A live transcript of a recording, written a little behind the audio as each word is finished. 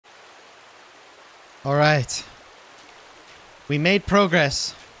All right. We made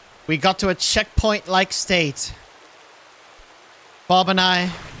progress. We got to a checkpoint-like state. Bob and I,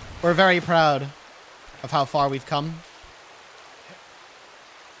 we're very proud of how far we've come.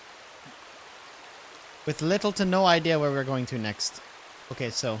 With little to no idea where we're going to next. Okay,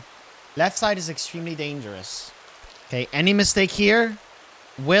 so left side is extremely dangerous. Okay, any mistake here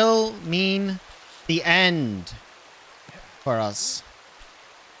will mean the end for us.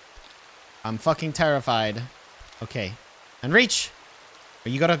 I'm fucking terrified. Okay. And reach.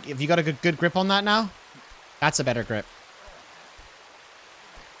 Have you got a good grip on that now? That's a better grip.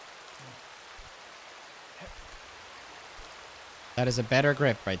 That is a better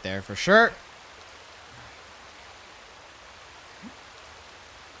grip right there for sure.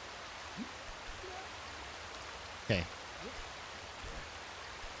 Okay.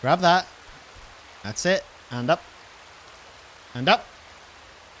 Grab that. That's it. And up. And up.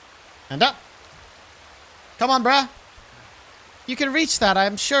 And up. Come on, bruh. You can reach that.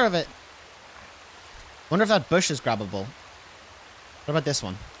 I'm sure of it. Wonder if that bush is grabbable. What about this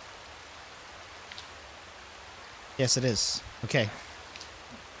one? Yes, it is. Okay.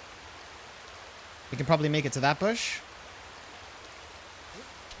 We can probably make it to that bush.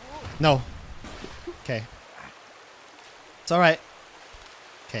 No. Okay. It's alright.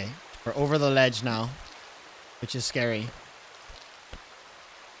 Okay. We're over the ledge now. Which is scary.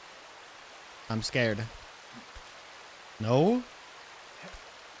 I'm scared. No?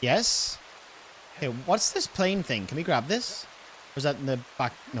 Yes? Okay, what's this plane thing? Can we grab this? Or is that in the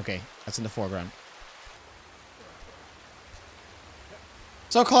back? Okay, that's in the foreground.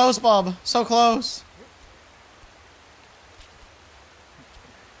 So close, Bob. So close.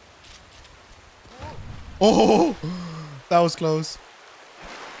 Oh! That was close.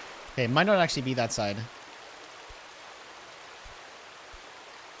 Okay, might not actually be that side.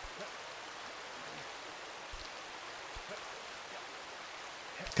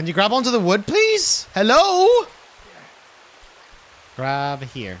 Can you grab onto the wood, please? Hello? Grab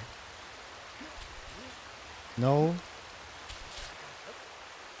here. No.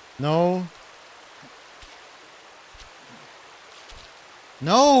 No.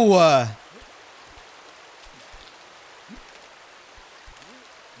 No!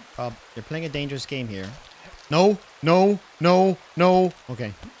 Bob, you're playing a dangerous game here. No, no, no, no.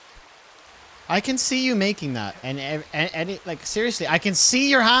 Okay. I can see you making that. And like, seriously, I can see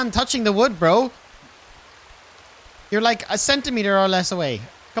your hand touching the wood, bro. You're like a centimeter or less away.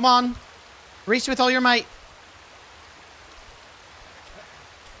 Come on. Reach with all your might.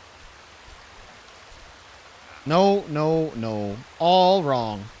 No, no, no. All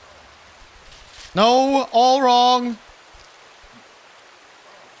wrong. No, all wrong.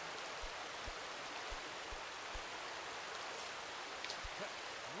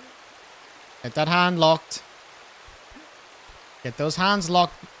 Get that hand locked. Get those hands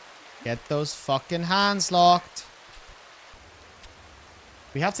locked. Get those fucking hands locked.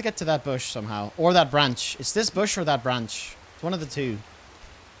 We have to get to that bush somehow. Or that branch. It's this bush or that branch. It's one of the two.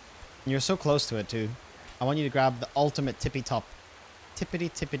 And you're so close to it too. I want you to grab the ultimate tippy top.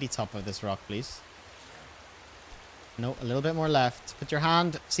 Tippity top of this rock, please. No, a little bit more left. Put your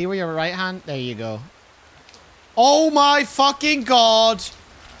hand. See where your right hand? There you go. Oh my fucking god.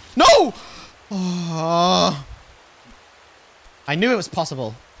 No! Oh. I knew it was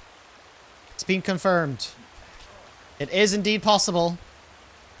possible. It's been confirmed. It is indeed possible.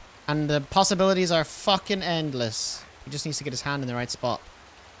 And the possibilities are fucking endless. He just needs to get his hand in the right spot.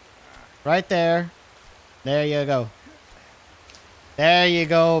 Right there. There you go. There you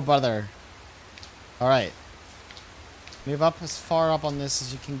go, brother. Alright. Move up as far up on this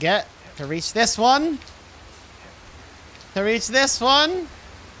as you can get. To reach this one. To reach this one.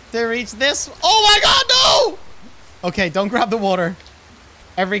 To reach this. Oh my god, no! Okay, don't grab the water.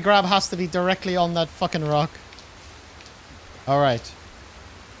 Every grab has to be directly on that fucking rock. Alright.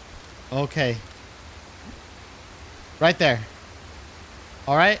 Okay. Right there.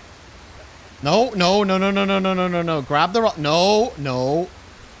 Alright. No, no, no, no, no, no, no, no, no, no. Grab the rock. No, no.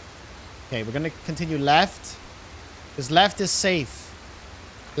 Okay, we're gonna continue left. Because left is safe.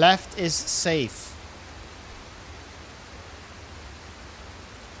 Left is safe.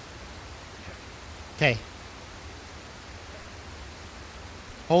 Okay.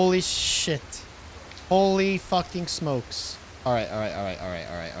 Holy shit. Holy fucking smokes. Alright, alright, alright, alright,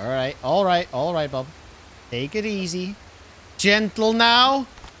 alright, alright, alright, alright, Bob. Take it easy. Gentle now.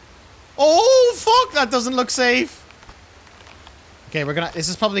 Oh, fuck! That doesn't look safe. Okay, we're gonna... This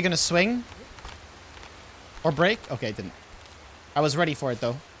is probably gonna swing. Or break. Okay, it didn't. I was ready for it,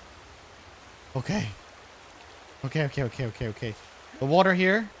 though. Okay. Okay, okay, okay, okay, okay. The water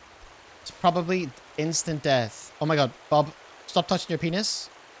here. It's probably instant death. Oh my god, Bob, stop touching your penis.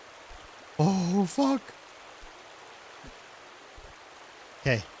 Oh, fuck.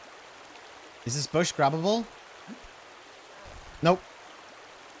 Okay. Is this bush grabbable? Nope.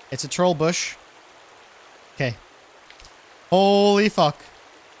 It's a troll bush. Okay. Holy fuck.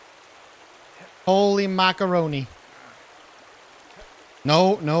 Holy macaroni.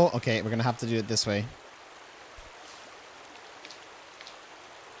 No, no. Okay, we're gonna have to do it this way.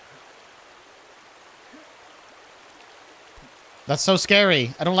 That's so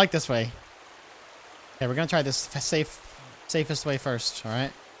scary. I don't like this way. Okay, we're gonna try this safest way first,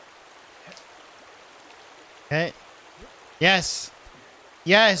 alright? Okay. Yes!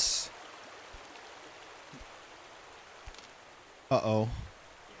 Yes! Uh-oh.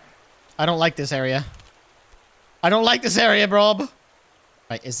 I don't like this area. I don't like this area, Bob!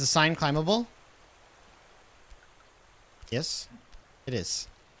 Right, is the sign climbable? Yes, it is.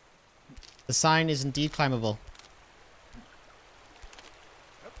 The sign is indeed climbable.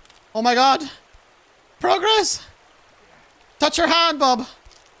 Oh my god! Progress! Touch her hand, Bob!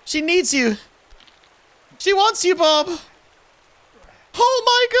 She needs you! She wants you, Bob! Oh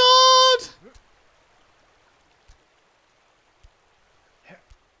my god!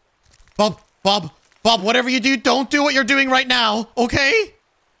 Bob, whatever you do, don't do what you're doing right now, okay?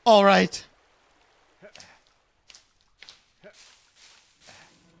 Alright.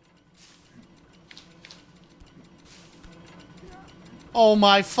 Oh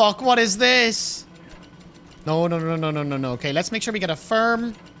my fuck, what is this? No. Okay, let's make sure we get a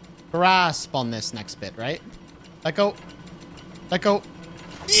firm grasp on this next bit, right? Let go. Let go.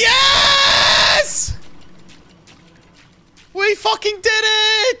 Yes! We fucking did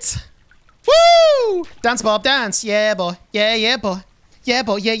it! Woo! Dance, Bob, dance. Yeah, boy. Yeah, boy. Yeah,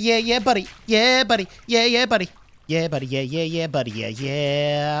 boy. Yeah, buddy. Yeah, buddy. Yeah, buddy. Yeah, buddy. Yeah, buddy.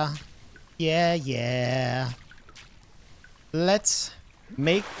 Yeah. Let's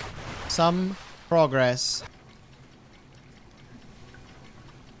make some progress.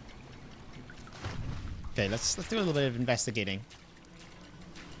 Okay, let's do a little bit of investigating.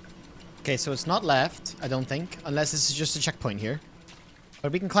 Okay, so it's not left, I don't think, unless this is just a checkpoint here.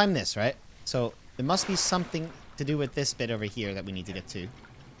 But we can climb this, right? So there must be something to do with this bit over here that we need to get to.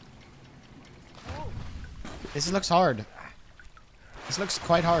 This looks hard. This looks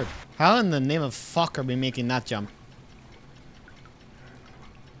quite hard. How in the name of fuck are we making that jump?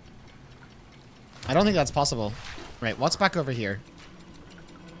 I don't think that's possible. Right, what's back over here?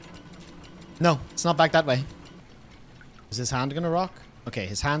 No, it's not back that way. Is his hand gonna rock? Okay,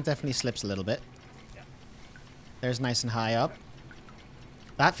 his hand definitely slips a little bit. There's nice and high up.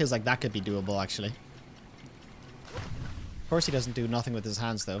 That feels like that could be doable, actually. Of course he doesn't do nothing with his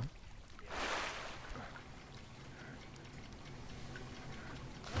hands, though.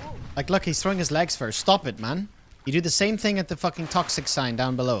 Like, look, he's throwing his legs first. Stop it, man. You do the same thing at the fucking toxic sign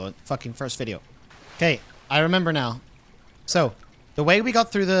down below. Fucking first video. Okay, I remember now. So, the way we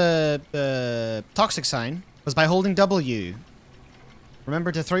got through the toxic sign was by holding W.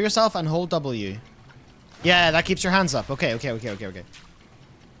 Remember to throw yourself and hold W. Yeah, that keeps your hands up. Okay.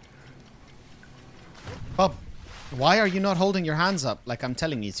 Bob, why are you not holding your hands up like I'm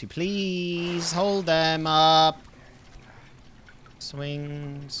telling you to? Please hold them up.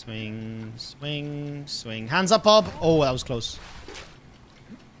 Swing. Hands up, Bob. Oh, that was close.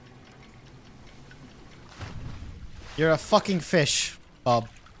 You're a fucking fish, Bob.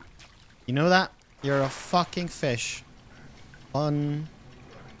 You know that? You're a fucking fish. 1,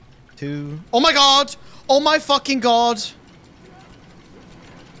 2. Oh my god! Oh my fucking god!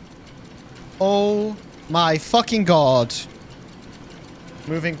 Oh my fucking god.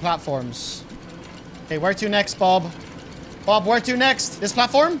 Moving platforms. Okay, where to next, Bob? Bob, where to next? This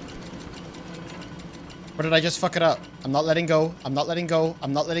platform? Or did I just fuck it up? I'm not letting go. I'm not letting go.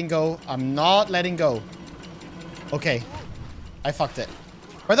 Okay. I fucked it.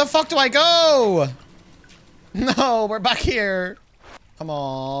 Where the fuck do I go? No, we're back here. Come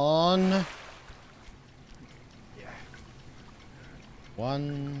on.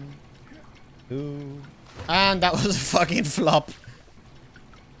 1, 2. And that was a fucking flop.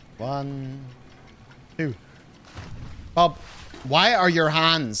 1, 2. Bob, why are your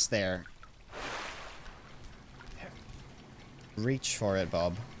hands there? Reach for it,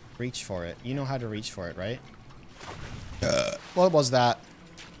 Bob. Reach for it. You know how to reach for it, right? What was that?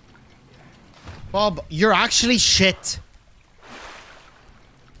 Bob, you're actually shit.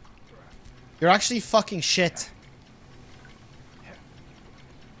 You're actually fucking shit.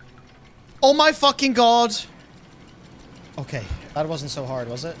 Oh my fucking god. Okay, that wasn't so hard,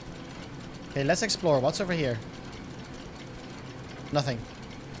 was it? Okay, let's explore. What's over here? Nothing.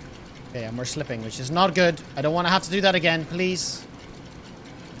 Okay, and we're slipping, which is not good. I don't want to have to do that again, please.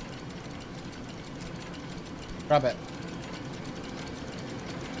 Grab it.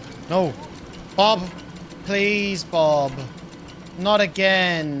 No. Bob. Please, Bob. Not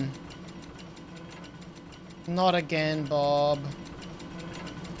again. Not again, Bob.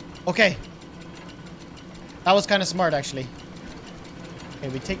 Okay. That was kind of smart, actually. Okay,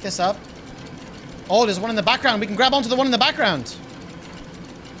 we take this up. Oh, there's one in the background. We can grab onto the one in the background.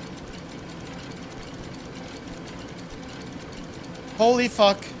 Holy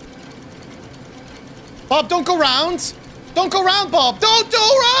fuck. Bob, don't go round. Don't go round, Bob. Don't go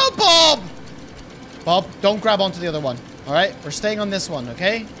round, Bob. Bob, don't grab onto the other one. All right? We're staying on this one,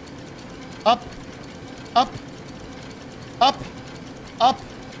 okay? Up. Up. Up. Up.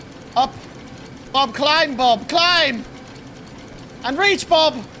 Up. Bob, climb, Bob. Climb. And reach,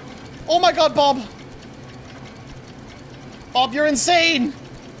 Bob. Oh my god, Bob. Bob, you're insane.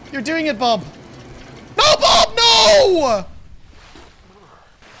 You're doing it, Bob. No, Bob, no!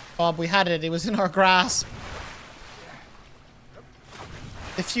 Bob, we had it. It was in our grasp.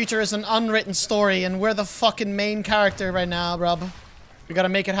 The future is an unwritten story, and we're the fucking main character right now, Rob. We gotta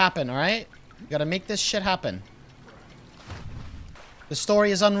make it happen, alright? We gotta make this shit happen. The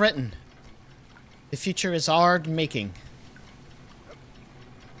story is unwritten. The future is hard making.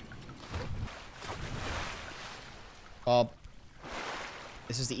 Bob.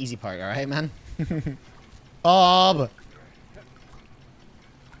 This is the easy part, alright, man? Bob!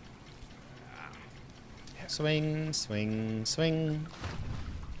 Swing, swing, swing.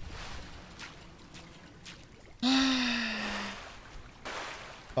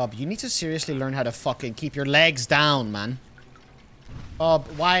 Bob, you need to seriously learn how to fucking keep your legs down, man. Bob,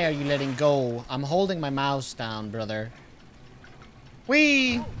 why are you letting go? I'm holding my mouse down, brother.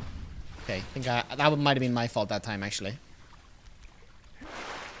 Whee! Okay, I think that might have been my fault that time, actually.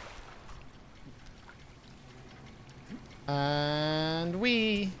 And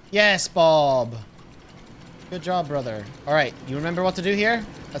we... Yes, Bob. Good job, brother. Alright, you remember what to do here?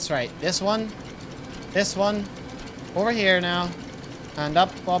 That's right. This one. This one. Over here now. And up,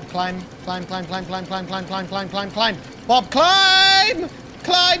 Bob, climb. Climb, climb, climb, climb, climb, climb, climb, climb, climb, climb. Bob, climb!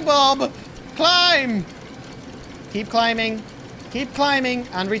 Climb, Bob! Climb! Keep climbing. Keep climbing.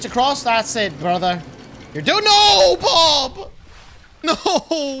 And reach across. That's it, brother. You're doing... No, Bob!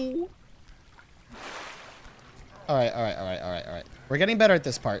 No! Alright, alright, alright, alright, alright. We're getting better at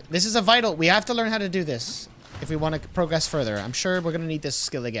this part. This is a vital... We have to learn how to do this if we want to progress further. I'm sure we're going to need this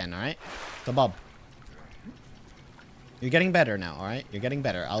skill again, alright? So, Bob. You're getting better now, alright? You're getting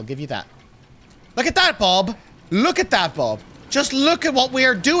better. I'll give you that. Look at that, Bob! Look at that, Bob! Just look at what we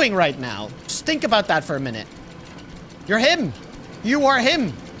are doing right now. Just think about that for a minute. You're him! You are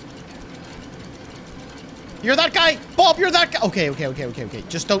him! You're that guy! Bob, you're that guy! Okay, okay, okay, okay, okay.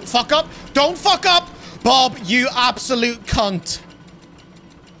 Just don't fuck up! Don't fuck up! Bob, you absolute cunt!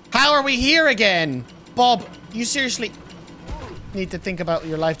 How are we here again? Bob, you seriously need to think about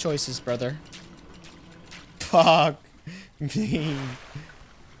your life choices, brother. Fuck me.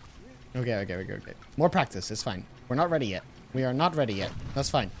 Okay, okay, okay, okay. More practice, it's fine. We're not ready yet. We are not ready yet. That's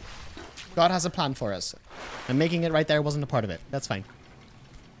fine. God has a plan for us. And making it right there wasn't a part of it. That's fine.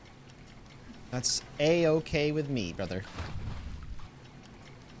 That's A-okay with me, brother.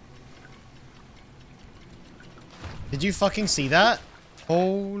 Did you fucking see that?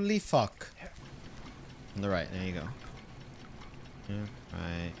 Holy fuck. On the right, there you go.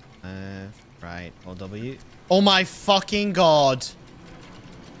 Right, left, right, O-W. Oh my fucking god.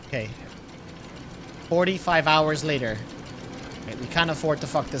 Okay. 45 hours later. Okay, we can't afford to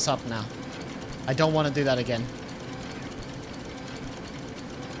fuck this up now. I don't want to do that again.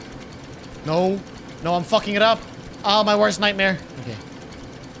 No. No, I'm fucking it up. Oh, my worst nightmare. Okay.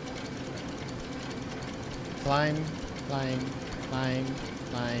 Climb, climb, climb,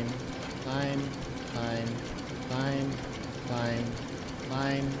 climb, climb, climb, climb, climb,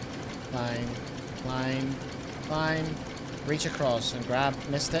 climb, climb, climb, climb. Reach across and grab.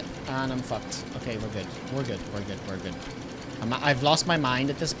 Missed it. And I'm fucked. Okay, we're good. We're good. We're good. We're good. I've lost my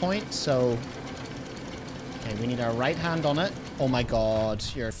mind at this point, so... Okay, we need our right hand on it. Oh my god,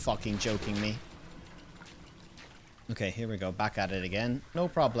 you're fucking joking me. Okay, here we go. Back at it again. No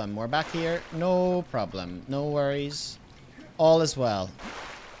problem. We're back here. No problem. No worries. All is well.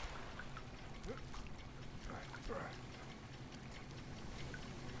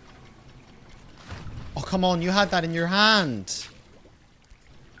 Oh, come on. You had that in your hand.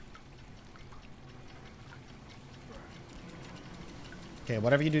 Okay,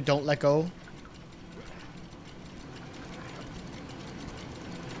 whatever you do, don't let go.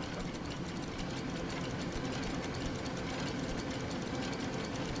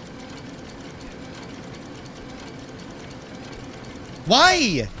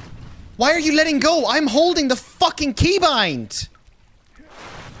 Why? Why are you letting go? I'm holding the fucking keybind.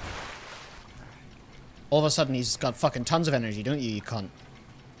 All of a sudden, he's got fucking tons of energy, don't you, you cunt?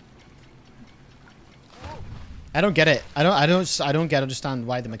 I don't get it. I don't understand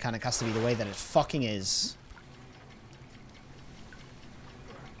why the mechanic has to be the way that it fucking is.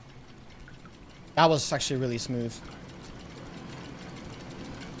 That was actually really smooth.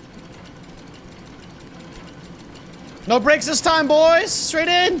 No brakes this time, boys! Straight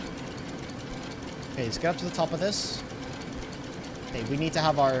in! Okay, let's get up to the top of this. Okay, we need to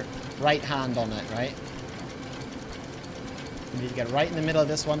have our right hand on it, right? We need to get right in the middle of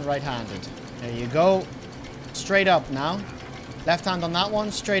this one, right-handed. There you go. Straight up now. Left hand on that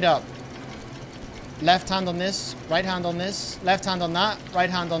one, straight up. Left hand on this, right hand on this, left hand on that, right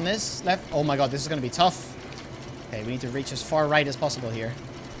hand on this, left. Oh my god, this is going to be tough. Okay, we need to reach as far right as possible here.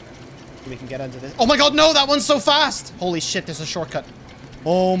 We can get into this. Oh my god, no, that one's so fast. Holy shit, there's a shortcut.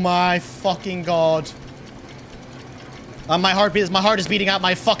 Oh my fucking god. My heart is beating out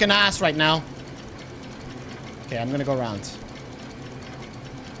my fucking ass right now. Okay, I'm gonna go around.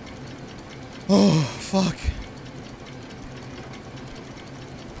 Oh, fuck.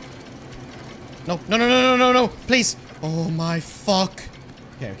 No, no, no, no, no, no, no, please. Oh my fuck.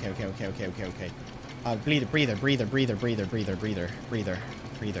 Okay.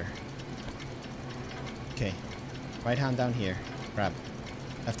 Breather. Okay. Right hand down here. Grab.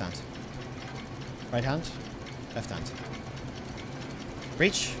 Left hand. Right hand. Left hand.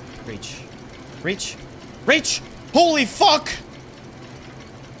 Reach. Holy fuck!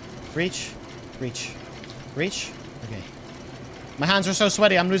 Reach. Okay. My hands are so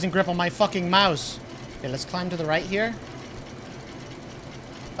sweaty, I'm losing grip on my fucking mouse. Okay, let's climb to the right here.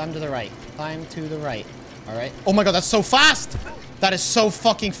 Climb to the right. Alright. Oh my god, that's so fast! That is so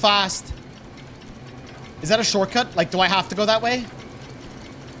fucking fast. Is that a shortcut? Like, do I have to go that way?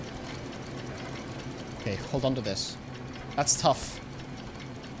 Okay, hold on to this. That's tough.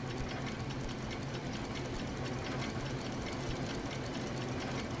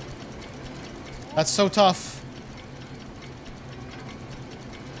 That's so tough.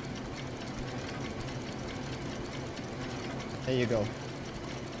 There you go.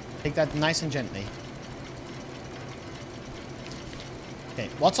 Take that nice and gently. Okay,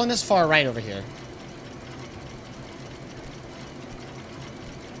 what's on this far right over here?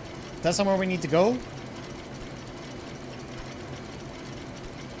 Is that somewhere we need to go?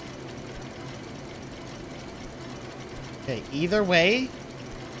 Okay, either way.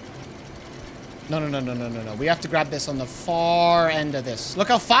 No. We have to grab this on the far end of this. Look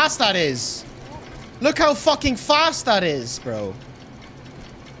how fast that is. Look how fucking fast that is, bro.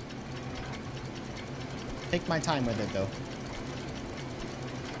 Take my time with it, though.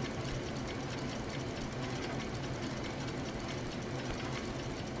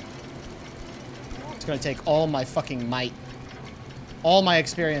 It's gonna take all my fucking might. All my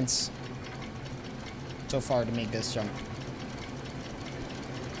experience so far to make this jump.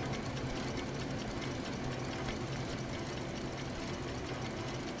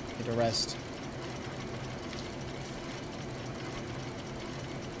 Need a rest.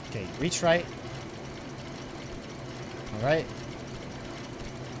 Okay, reach right. Alright.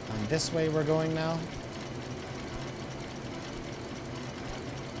 And this way we're going now.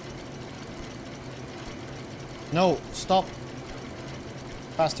 No, stop.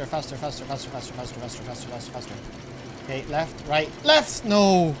 Faster. Okay, left, right, left!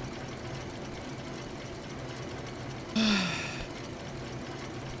 No!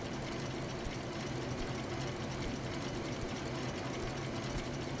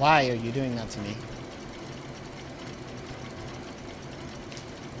 Why are you doing that to me?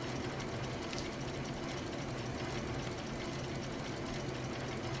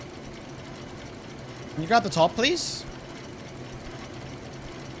 Can you grab the top, please?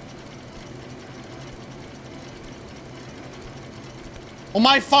 Oh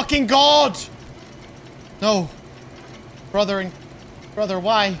my fucking god! No. Brother,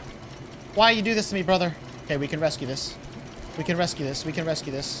 why? Why you do this to me, brother? Okay, we can rescue this. We can rescue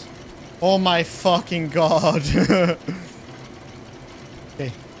this. Oh my fucking god.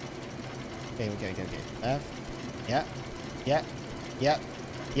 Okay. Left.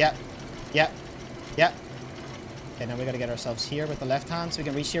 Yeah. Okay, now we gotta get ourselves here with the left hand so we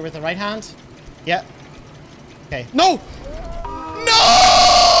can reach here with the right hand. Yeah. Okay. No!